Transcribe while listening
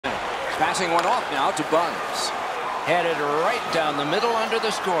Passing one off now to Buns. Headed right down the middle under the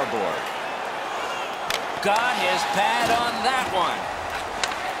scoreboard. Got his pad on that one.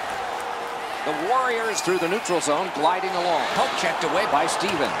 The Warriors through the neutral zone, gliding along. Poke checked away by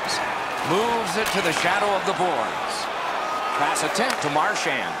Stevens. Moves it to the shadow of the boards. Pass attempt to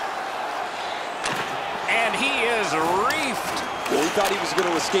Marchand. And he is reefed. Well, he thought he was going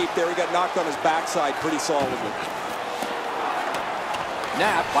to escape there. He got knocked on his backside pretty solidly.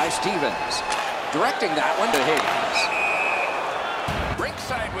 Napped by Stevens. Directing that one to Higgins.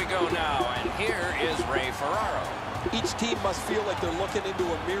 Rinkside we go now, and here is Ray Ferraro. Each team must feel like they're looking into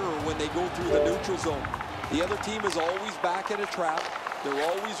a mirror when they go through the neutral zone. The other team is always back in a trap. They're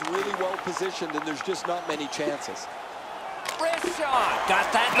always really well positioned, and there's just not many chances. Wrist shot. Got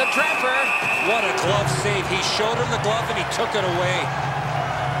that in the trapper. What a glove save. He showed him the glove, and he took it away.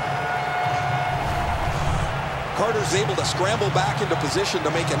 Carter's able to scramble back into position to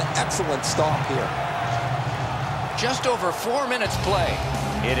make an excellent stop here. Just over 4 minutes play.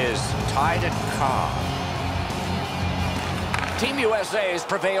 It is tied at Cobb. Team USA has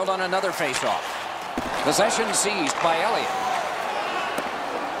prevailed on another faceoff. Possession seized by Elliott.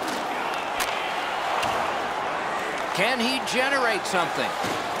 Can he generate something?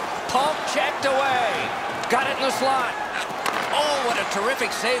 Pump checked away. Got it in the slot. Oh, what a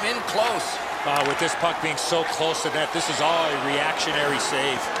terrific save in close. With this puck being so close to net, this is all a reactionary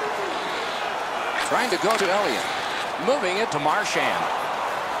save. Trying to go to Elliott. Moving it to Marchand.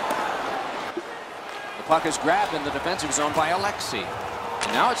 The puck is grabbed in the defensive zone by Alexi.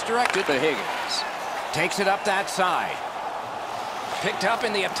 Now it's directed to Higgins. Takes it up that side. Picked up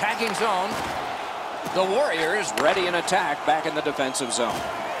in the attacking zone. The Warriors ready in attack back in the defensive zone.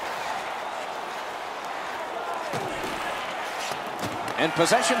 And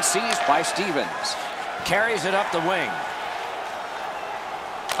possession seized by Stevens. Carries it up the wing.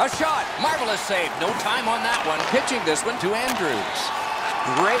 A shot. Marvelous save. No time on that one. Pitching this one to Andrews.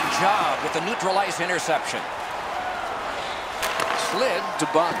 Great job with the neutral ice interception. Slid to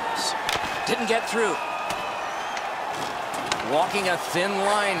Buns. Didn't get through. Walking a thin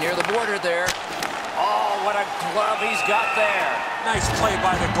line near the border there. Oh, what a glove he's got there. Nice play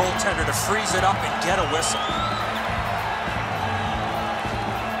by the goaltender to freeze it up and get a whistle.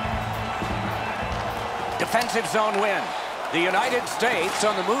 Defensive zone win. The United States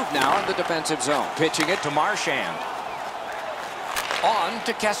on the move now in the defensive zone. Pitching it to Marchand. On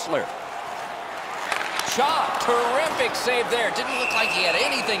to Kessler. Shot. Terrific save there. Didn't look like he had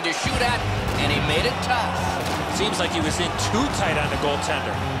anything to shoot at, and he made it tough. Seems like he was in too tight on the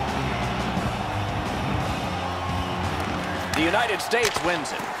goaltender. The United States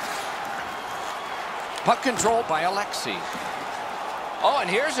wins it. Puck controlled by Alexi. Oh, and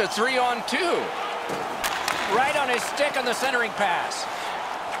here's a 3-on-2. Right on his stick on the centering pass.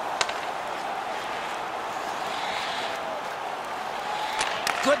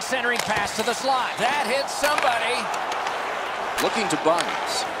 Good centering pass to the slot. That hits somebody. Looking to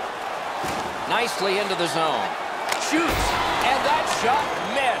Buns. Nicely into the zone. Shoots. And that shot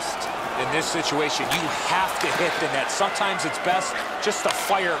missed. In this situation, you have to hit the net. Sometimes it's best just to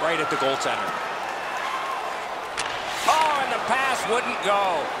fire it right at the goaltender. Oh, and the pass wouldn't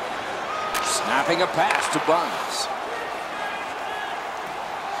go. Snapping a pass to Buns.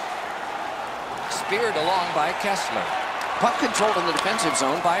 Speared along by Kessler. Puck controlled in the defensive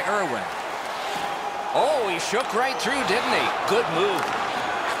zone by Irwin. Oh, he shook right through, didn't he? Good move.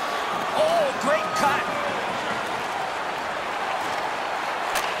 Oh, great cut.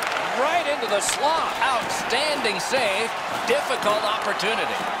 Right into the slot. Outstanding save. Difficult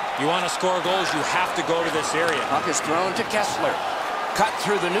opportunity. You want to score goals, you have to go to this area. Puck is thrown to Kessler. Cut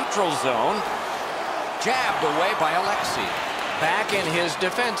through the neutral zone. Jabbed away by Alexi. Back in his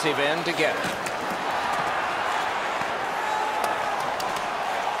defensive end to get it.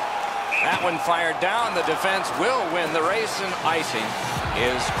 That one fired down. The defense will win the race, and icing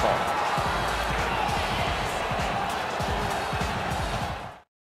is called.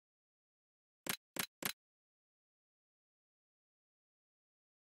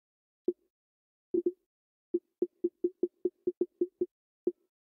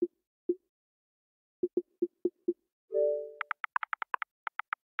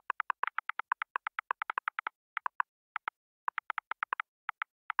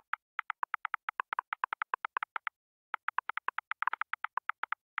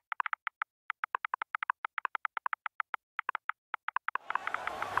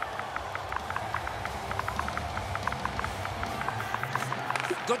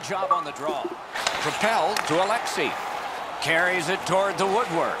 Good job on the draw. Propelled to Alexi. Carries it toward the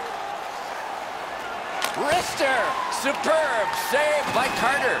woodwork. Wrister! Superb save by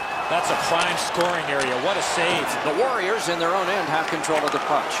Carter. That's a prime scoring area. What a save. The Warriors in their own end have control of the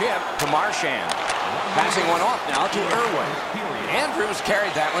puck. Chip to Marchand. Passing one off now to Irwin. Andrews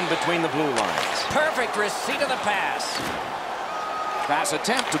carried that one between the blue lines. Perfect receipt of the pass. Pass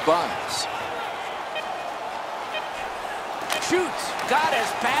attempt to Buns. Shoots. Got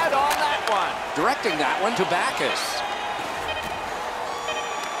his pad on that one. Directing that one to Backus.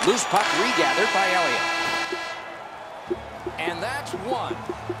 Loose puck regathered by Elliott. And that's one.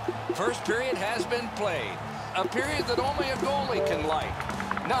 First period has been played. A period that only a goalie can like.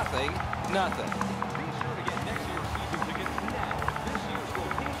 Nothing, nothing. Be sure to get next year's season tickets now. This year's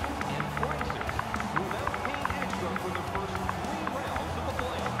location and prices without paying extra for the first 3 rounds of the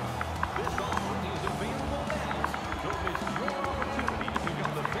playoffs. This offer is available now. Don't miss your opportunity to pick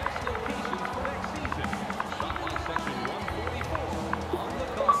up the best locations for next season. Stop by section 144 on the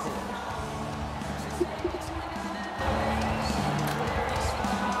concourse.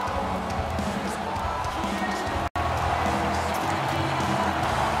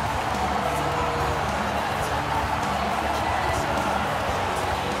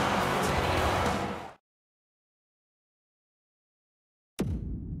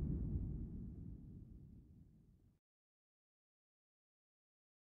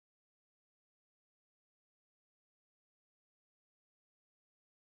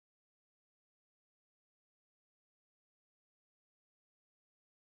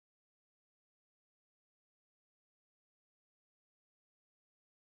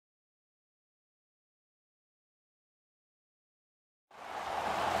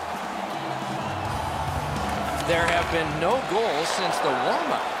 There have been no goals since the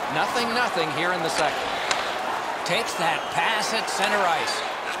warm-up. Nothing here in the second. Takes that pass at center ice.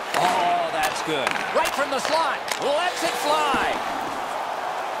 Oh, that's good. Right from the slot. Lets it fly.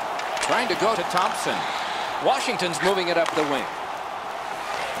 Trying to go to Thompson. Washington's moving it up the wing.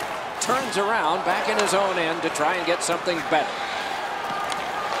 Turns around back in his own end to try and get something better.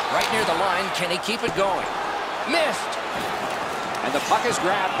 Right near the line. Can he keep it going? Missed. And the puck is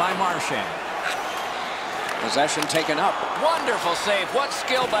grabbed by Marchand. Possession taken up. Wonderful save. What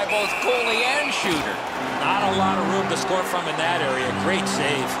skill by both goalie and shooter. Not a lot of room to score from in that area. Great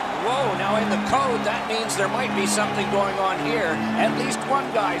save. Whoa, now in the code, that means there might be something going on here. At least one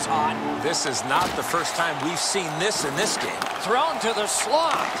guy's hot. This is not the first time we've seen this in this game. Thrown to the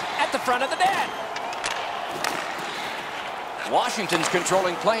slot at the front of the net. Washington's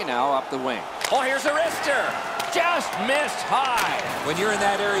controlling play now up the wing. Oh, here's a wrister. Just missed high. When you're in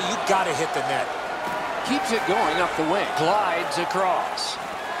that area, you got to hit the net. Keeps it going up the wing. Glides across.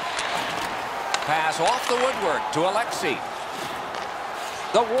 Pass off the woodwork to Alexei.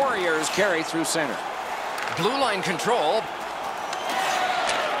 The Warriors carry through center. Blue line control.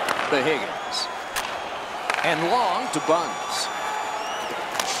 The Higgins. And long to Buns.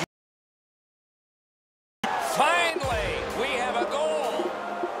 Finally, we have a goal.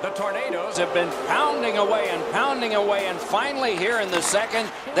 The Tornadoes have been pounding away, and finally here in the second,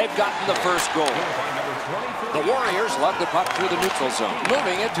 they've gotten the first goal. The Warriors lug the puck through the neutral zone,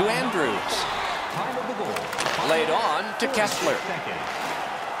 moving it to Andrews. Laid on to Kessler.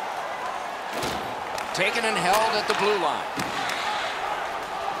 Taken and held at the blue line.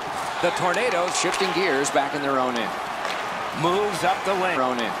 The Tornadoes shifting gears back in their own end. Moves up the wing.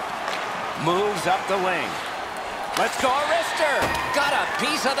 Moves up the wing. Let's go, wrister. Got a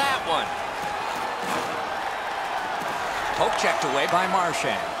piece of that one. Poke checked away by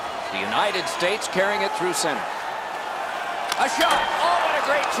Marchand. The United States carrying it through center. A shot. Oh, what a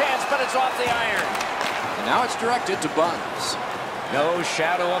great chance, but it's off the iron. And now it's directed to Buns. No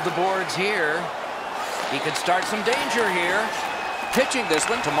shadow of the boards here. He could start some danger here. Pitching this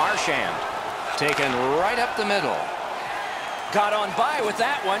one to Marchand. Taken right up the middle. Got on by with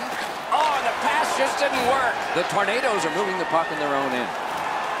that one. Oh, and the pass just didn't work. The Tornadoes are moving the puck in their own end.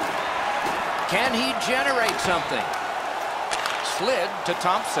 Can he generate something? Slid to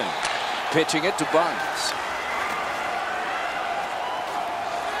Thompson. Pitching it to Buns.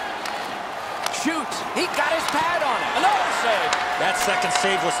 Shoots. He got his pad on it. Another save. That second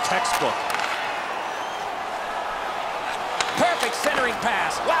save was textbook. Perfect centering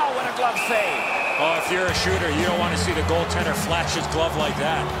pass. Wow, what a glove save. Oh, if you're a shooter, you don't want to see the goaltender flash his glove like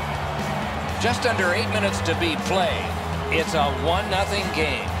that. Just under 8 minutes to be played. It's a 1-0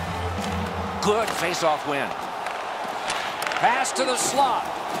 game. Good face-off win. Pass to the slot.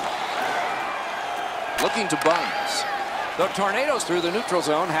 Looking to Buns. The Tornadoes through the neutral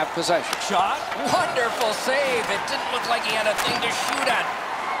zone have possession. Shot. Wonderful save. It didn't look like he had a thing to shoot at.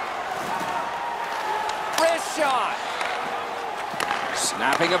 Wrist shot.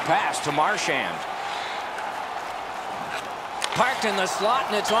 Snapping a pass to Marchand. Parked in the slot,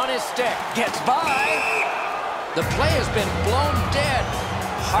 and it's on his stick. Gets by. The play has been blown dead.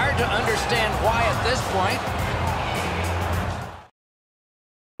 Hard to understand why at this point.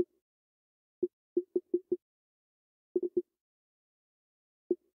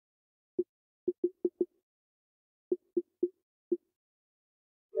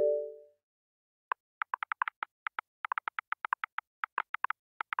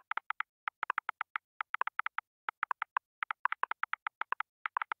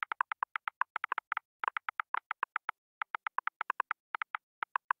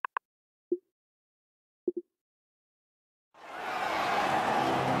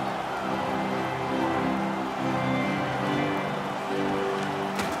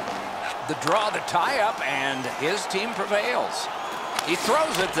 The draw, the tie-up, and his team prevails. He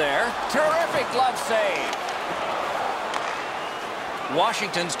throws it there. Terrific glove save.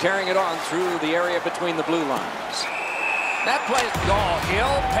 Washington's carrying it on through the area between the blue lines. That play, oh,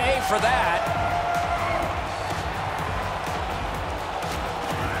 he'll pay for that.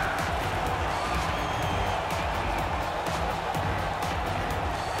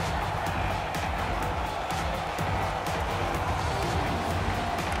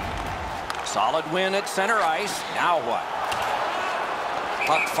 Solid win at center ice. Now what?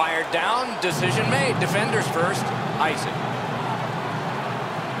 Puck fired down. Decision made. Defenders first. Icing.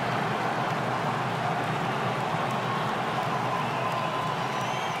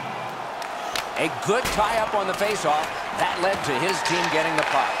 A good tie-up on the faceoff. That led to his team getting the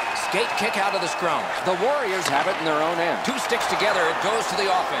puck. Skate kick out of the scrum. The Warriors have it in their own end. Two sticks together. It goes to the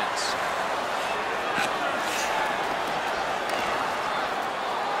offense.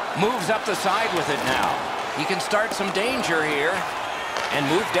 Moves up the side with it now. He can start some danger here and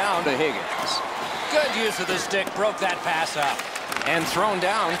move down to Higgins. Good use of the stick. Broke that pass up. And thrown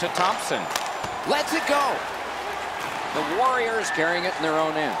down to Thompson. Lets it go. The Warriors carrying it in their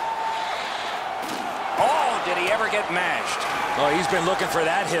own end. Oh, did he ever get mashed? Oh, he's been looking for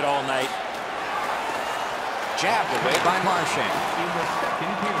that hit all night. Jabbed away by Marchand.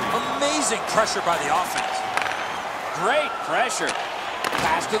 Amazing pressure by the offense. Great pressure.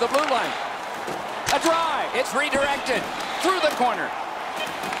 Pass to the blue line. A drive. It's redirected. Through the corner.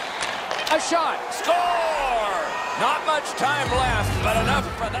 A shot. Score! Not much time left, but enough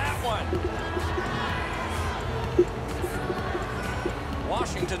for that one.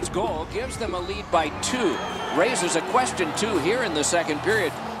 Washington's goal gives them a lead by 2. Raises a question, too, here in the second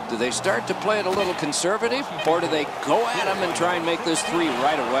period. Do they start to play it a little conservative, or do they go at them and try and make this 3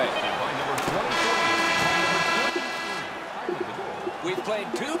 right away? We've played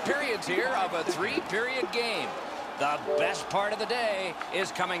 2 periods here of a 3-period game. The best part of the day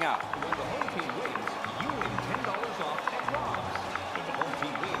is coming up. When the home team wins, you win $10 off at Rob's. When the home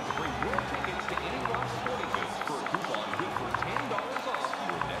team wins, bring your tickets to any Rob's sporting goods for a coupon good for $10 off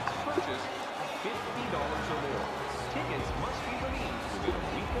your next purchase of $50 or more. Tickets must be redeemed within a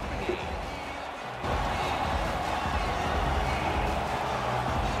week of the game.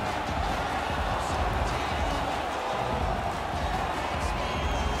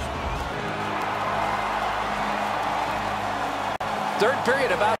 Third period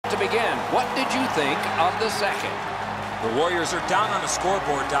about to begin. What did you think of the second? The Warriors are down on the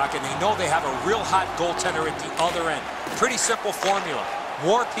scoreboard, Doc, and they know they have a real hot goaltender at the other end. Pretty simple formula.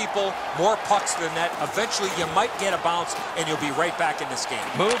 More people, more pucks to the net. Eventually, you might get a bounce, and you'll be right back in this game.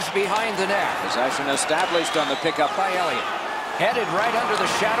 Moves behind the net. Possession established on the pickup by Elliott. Headed right under the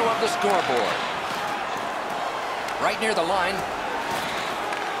shadow of the scoreboard. Right near the line.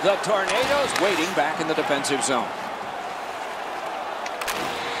 The Tornadoes waiting back in the defensive zone.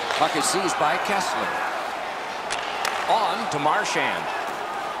 Puck is seized by Kessler. On to Marchand.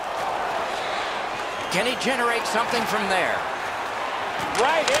 Can he generate something from there?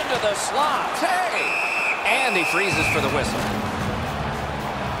 Right into the slot. Hey! And he freezes for the whistle.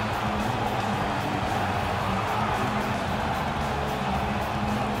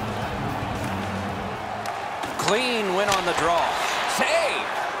 Clean win on the draw. Save!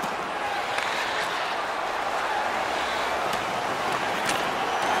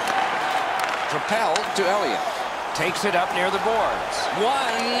 Propelled to Elliott. Takes it up near the boards.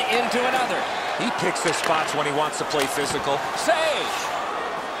 One into another. He picks his spots when he wants to play physical. Save!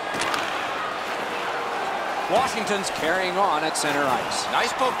 Washington's carrying on at center ice.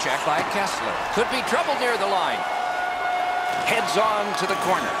 Nice poke check by Kessler. Could be trouble near the line. Heads on to the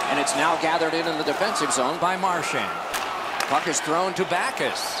corner, and it's now gathered in the defensive zone by Marchand. Puck is thrown to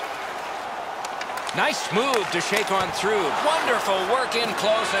Backus. Nice move to shake on through. Wonderful work in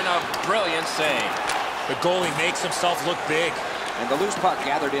close and a brilliant save. The goalie makes himself look big. And the loose puck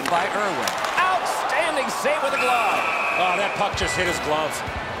gathered in by Irwin. Outstanding save with a glove. Oh, that puck just hit his glove.